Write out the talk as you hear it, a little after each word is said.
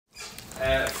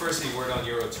firstly, word on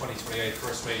Euro 2028,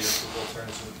 first major football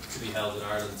tournament to be held in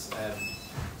Ireland.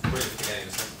 Brilliant for the game,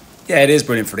 isn't it? Yeah, it is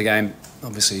brilliant for the game.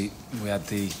 Obviously, we had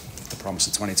the promise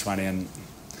of 2020 and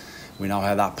we know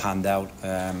how that panned out.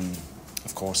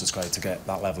 Of course, it's great to get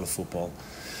that level of football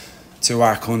to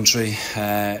our country.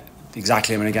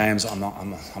 Exactly how many games, I'm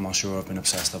not sure. I've been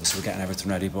obsessed. Obviously, we're getting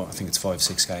everything ready, but I think it's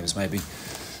 5-6 games maybe.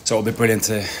 So it'll be brilliant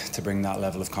to bring that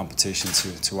level of competition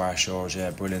to our shores. Yeah,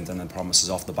 brilliant. And then promises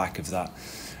off the back of that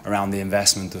around the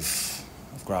investment of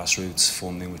grassroots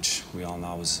funding, which we all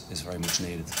know is very much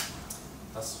needed.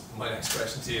 That's my next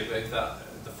question to you about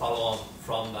that. The follow-on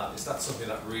from that, is that something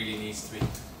that really needs to be,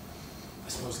 I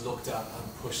suppose, looked at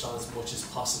and pushed on as much as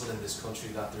possible in this country,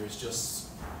 that there is just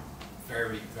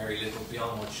very, very little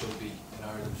beyond what should be in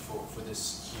Ireland for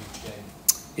this huge game?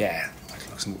 Yeah,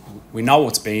 we know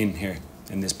what's been here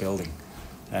in this building,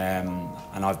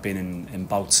 and I've been in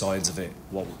both sides of it.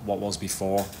 What was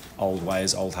before, old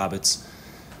ways, old habits,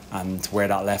 and where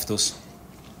that left us.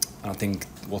 And I think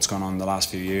what's gone on in the last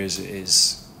few years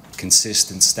is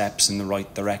consistent steps in the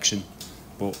right direction,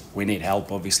 but we need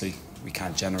help. Obviously, we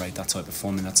can't generate that type of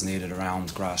funding that's needed around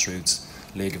grassroots.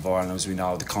 League of Ireland, as we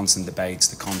know, the constant debates,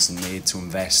 the constant need to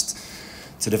invest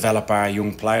to develop our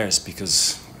young players,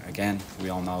 because again, we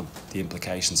all know the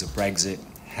implications of Brexit,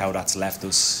 how that's left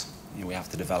us. You know, we have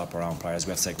to develop our own players, we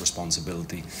have to take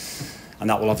responsibility, and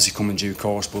that will obviously come in due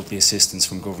course, but the assistance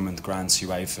from government, grants,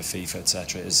 UEFA, FIFA,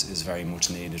 etc. is very much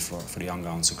needed for the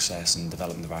ongoing success and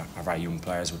development of our young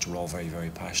players, which we're all very, very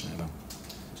passionate about.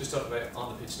 Just talk about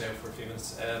on the pitch now for a few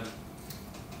minutes.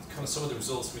 Kind of some of the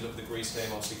results. We look at the Greece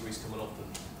game, obviously Greece coming up,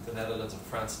 and the Netherlands and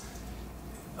France.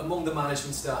 Among the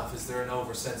management staff, is there an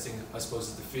oversensing, I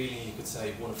suppose, of the feeling, you could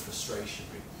say, one of frustration?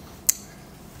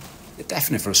 Really?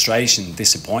 Definite frustration,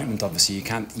 disappointment. Obviously, you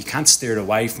can't steer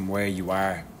away from where you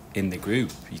are in the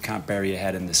group. You can't bury your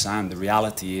head in the sand. The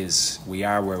reality is we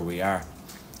are where we are.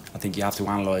 I think you have to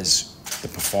analyse the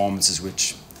performances,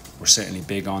 which we're certainly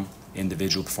big on.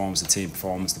 Individual performance, the team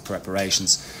performance, the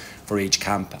preparations for each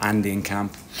camp and in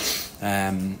camp,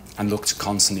 and look to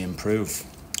constantly improve.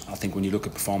 I think when you look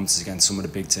at performances against some of the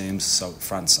big teams, so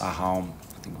France at home,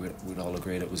 I think we'd all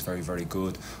agree that it was very, very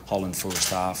good. Holland first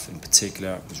half in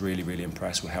particular, was really, really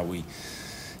impressed with how we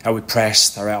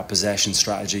pressed our out possession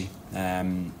strategy.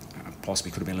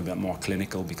 Possibly could have been a little bit more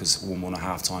clinical, because 1-1 at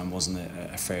half time wasn't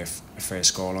a fair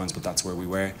scorelines, but that's where we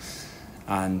were.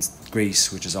 And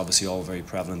Greece, which is obviously all very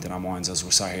prevalent in our minds as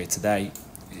we're sat here today,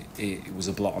 it was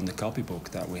a blot on the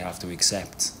copybook that we have to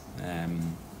accept.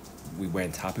 We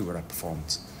weren't happy with our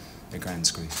performance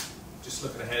against Greece. Just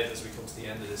looking ahead as we come to the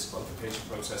end of this qualification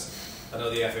process, I know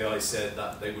the FAI said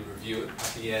that they would review it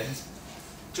at the end.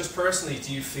 Just personally,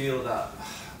 do you feel that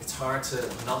it's hard to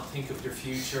not think of your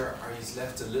future? Are you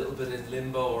left a little bit in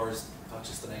limbo, or is that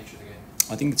just the nature of the game?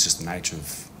 I think it's just the nature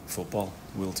of football,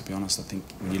 Will, to be honest. I think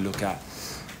when you look at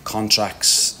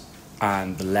contracts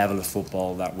and the level of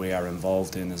football that we are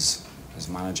involved in as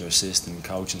manager, assistant,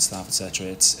 coach and staff, etc.,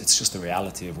 it's just the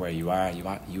reality of where you are.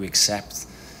 You accept,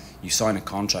 you sign a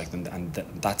contract, and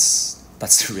that's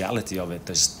the reality of it.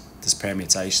 There's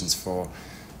permutations for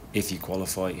if you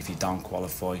qualify, if you don't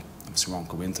qualify. Obviously we won't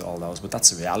go into all those, but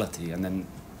that's the reality. And then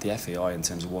the FAI, in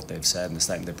terms of what they've said and the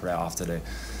statement they put out after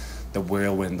the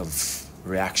whirlwind of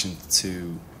reaction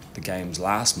to the games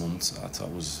last month, I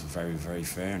thought was very, very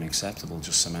fair and acceptable,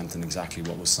 just cementing exactly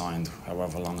what was signed,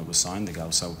 however long it was signed ago.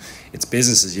 So it's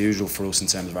business as usual for us in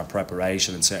terms of our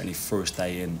preparation, and certainly first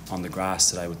day in on the grass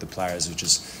today with the players, which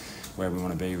is where we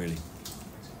want to be, really.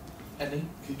 Eddie?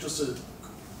 Just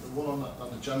one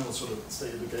on the general sort of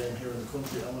state of the game here in the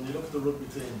country, and when you look at the rugby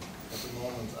team at the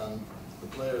moment and the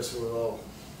players who are all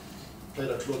played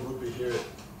our club rugby here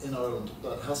in Ireland,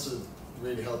 that has to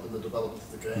really help in the development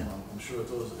of the game. I'm sure it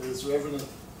does. Is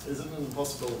it an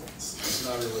impossible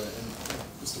scenario in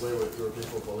just the way European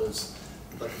football is,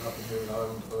 that can happen here in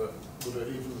Ireland, or would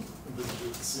it even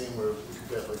envisage a scene where we could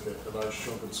get like an Irish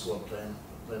chunk of the squad playing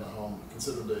at home,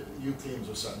 considering the youth teams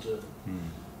are starting to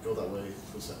go that way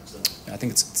to a certain extent? I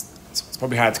think it's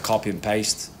probably hard to copy and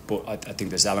paste, but I think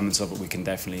there's elements of it we can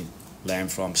definitely learn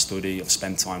from, study. I've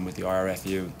spent time with the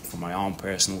IRFU for my own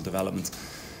personal development,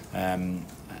 and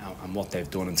what they've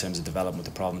done in terms of development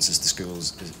with the provinces, the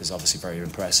schools, is obviously very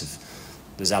impressive.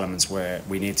 There's elements where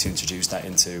we need to introduce that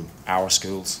into our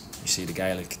schools. You see the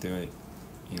Gaelic do it.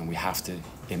 You know, we have to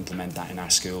implement that in our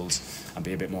schools and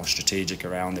be a bit more strategic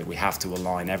around it. We have to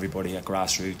align everybody at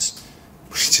grassroots,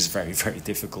 which is very, very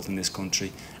difficult in this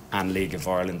country, and League of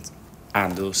Ireland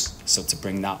and us. So to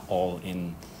bring that all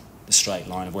in the straight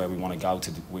line of where we want to go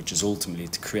to, which is ultimately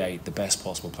to create the best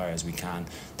possible players we can,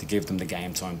 to give them the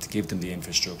game time, to give them the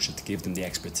infrastructure, to give them the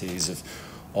expertise of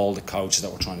all the coaches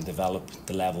that we're trying to develop,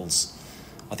 the levels.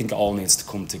 I think it all needs to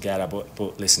come together.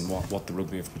 But listen, what the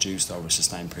rugby have produced over a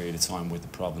sustained period of time with the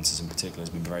provinces in particular has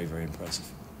been very, very impressive.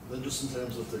 Then just in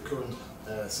terms of the current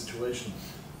situation,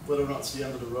 whether or not it's the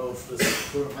end of the road for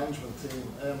this current management team,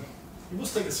 you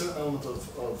must take a certain element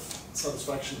of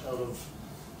satisfaction out of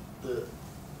the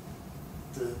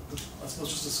I suppose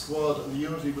just the squad and the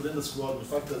unity within the squad, and the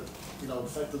fact that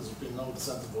there's been no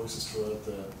dissenting voices throughout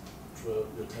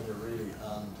your tenure really,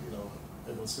 and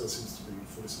everyone still seems to be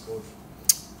fully supportive.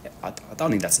 I don't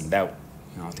think that's in doubt.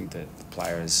 I think that the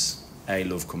players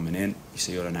love coming in. You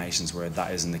see other nations where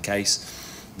that isn't the case.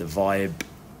 The vibe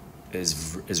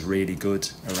is really good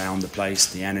around the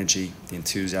place. The energy, the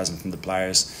enthusiasm from the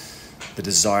players, the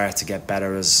desire to get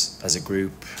better as a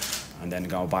group, and then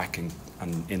go back and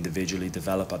individually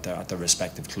develop at their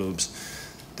respective clubs.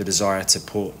 The desire to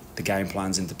put the game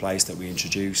plans into place that we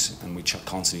introduce, and we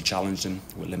constantly challenge them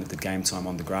with limited game time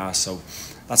on the grass. So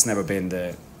that's never been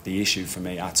the issue for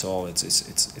me at all.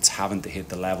 It's having to hit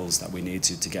the levels that we need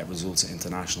to get results at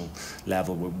international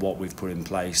level with what we've put in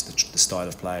place, the style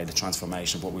of play, the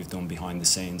transformation of what we've done behind the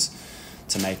scenes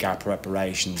to make our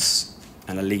preparations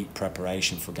an elite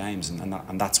preparation for games,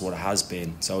 and that's what it has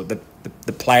been. So the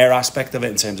player aspect of it,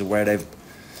 in terms of where they've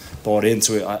bought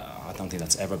into it, I don't think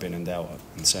that's ever been in doubt.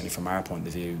 And certainly from our point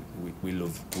of view, we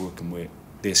love working with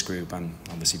this group, and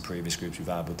obviously previous groups we've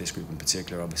had, but this group in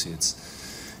particular, obviously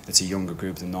it's a younger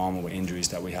group than normal with injuries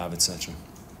that we have, etc.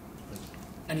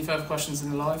 Any further questions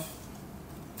in the live?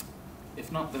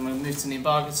 If not, then we'll move to the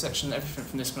embargoed section. Everything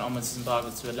from this point onwards is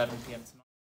embargoed to 11 PM tonight.